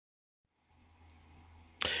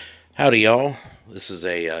Howdy, y'all. This is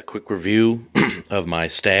a quick review of my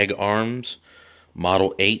Stag Arms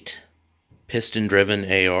Model 8 piston-driven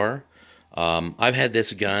AR. I've had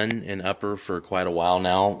this gun and upper for quite a while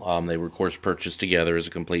now. They were, of course, purchased together as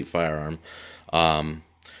a complete firearm. Of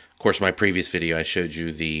course, my previous video, I showed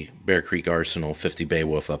you the Bear Creek Arsenal 50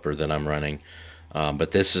 Beowulf upper that I'm running.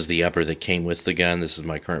 But this is the upper that came with the gun. This is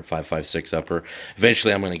my current 5.56 upper.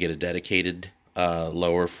 Eventually, I'm going to get a dedicated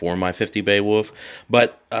lower for my 50 Beowulf,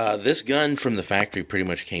 but this gun from the factory pretty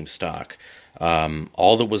much came stock.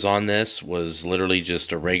 All that was on this was literally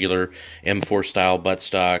just a regular M4 style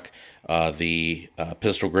buttstock. The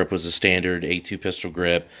pistol grip was a standard A2 pistol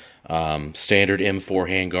grip, standard M4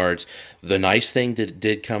 handguards. The nice thing that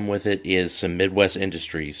did come with it is some Midwest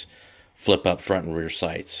Industries flip up front and rear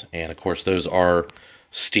sights, and of course those are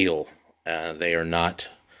steel. They are not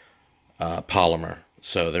polymer.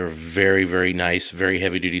 So they're very, very nice, very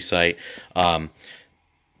heavy-duty sight.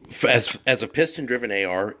 As a piston-driven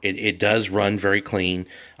AR, it does run very clean.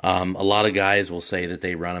 A lot of guys will say that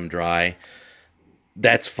they run them dry.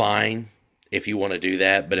 That's fine if you want to do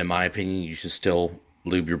that, but in my opinion, you should still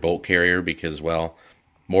lube your bolt carrier because, well,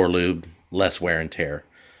 more lube, less wear and tear.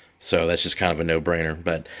 So that's just kind of a no-brainer.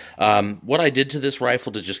 But what I did to this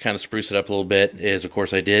rifle to just kind of spruce it up a little bit is, of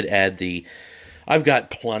course, I did add the... I've got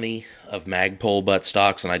plenty of Magpul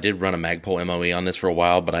buttstocks, and I did run a Magpul MOE on this for a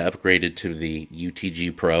while, but I upgraded to the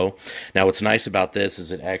UTG Pro. Now, what's nice about this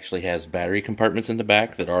is it actually has battery compartments in the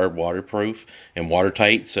back that are waterproof and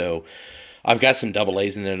watertight, so I've got some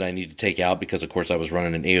AA's in there that I need to take out because, of course, I was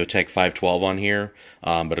running an EOTech 512 on here,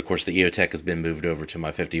 but, of course, the EOTech has been moved over to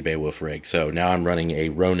my 50 Beowulf rig, so now I'm running a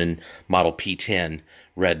Ronin Model P10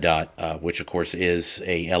 red dot, which of course is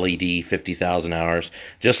a LED 50,000 hours,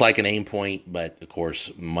 just like an aim point, but of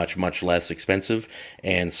course much less expensive.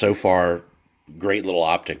 And so far, great little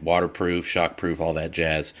optic, waterproof, shockproof, all that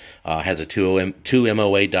jazz. Has a two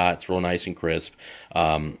MOA dots, real nice and crisp.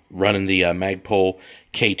 Running the Magpul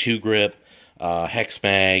K2 grip, hex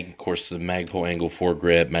mag, of course the Magpul Angle 4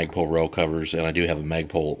 grip, Magpul rail covers, and I do have a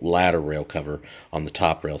Magpul ladder rail cover on the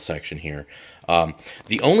top rail section here.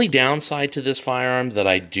 The only downside to this firearm that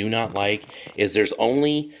I do not like is there's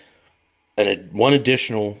only one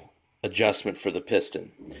additional adjustment for the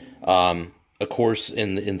piston. Of course,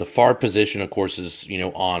 in the far position, of course, is, you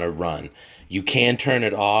know, on a run. You can turn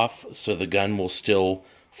it off so the gun will still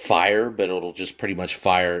fire, but it'll just pretty much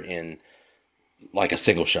fire in like a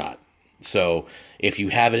single shot. So if you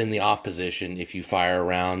have it in the off position, if you fire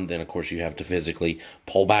around, then of course you have to physically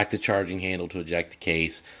pull back the charging handle to eject the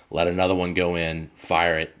case, let another one go in,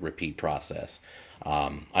 fire it, repeat process.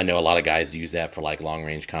 I know a lot of guys use that for like long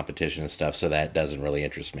range competition and stuff, so that doesn't really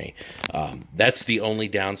interest me. That's the only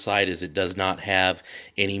downside, is it does not have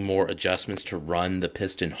any more adjustments to run the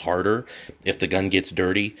piston harder if the gun gets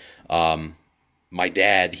dirty. My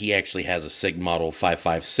dad, he actually has a Stag Model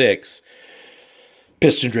 5.56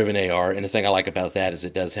 piston-driven AR, and the thing I like about that is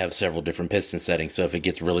it does have several different piston settings, so if it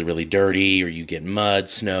gets really dirty, or you get mud,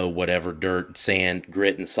 snow, whatever, dirt, sand,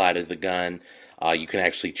 grit inside of the gun, you can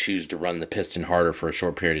actually choose to run the piston harder for a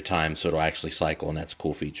short period of time, so it'll actually cycle, and that's a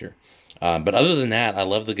cool feature. But other than that, I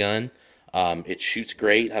love the gun. It shoots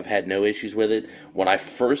great. I've had no issues with it. When I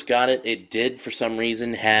first got it, it did, for some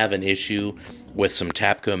reason, have an issue with some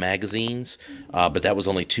Tapco magazines, but that was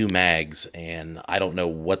only 2 mags, and I don't know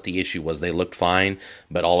what the issue was. They looked fine,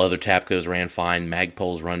 but all other Tapcos ran fine.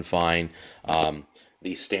 Magpuls run fine.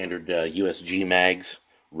 These standard USG mags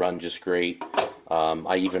run just great.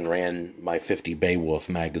 I even ran my 50 Beowulf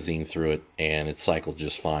magazine through it, and it cycled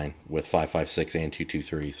just fine with 5.56 and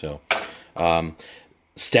 2.23. So,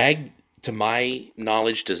 Stag, to my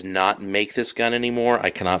knowledge, does not make this gun anymore. I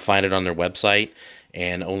cannot find it on their website,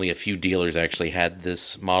 and only a few dealers actually had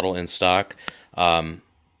this model in stock.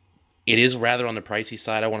 It is rather on the pricey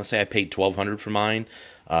side. I want to say I paid $1,200 for mine,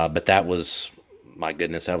 but that was, my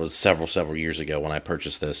goodness, that was several years ago when I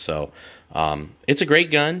purchased this. So it's a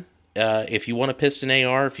great gun. If you want a piston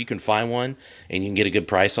AR, if you can find one and you can get a good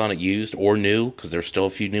price on it used or new, because there's still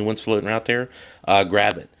a few new ones floating out there,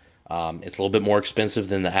 grab it. It's a little bit more expensive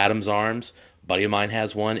than the Adams Arms. A buddy of mine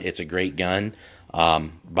has one. It's a great gun.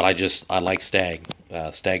 But I like Stag.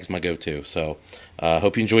 Stag's my go-to. So,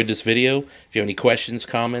 hope you enjoyed this video. If you have any questions,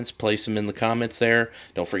 comments, place them in the comments there.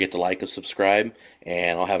 Don't forget to like and subscribe.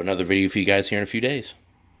 And I'll have another video for you guys here in a few days.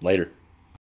 Later.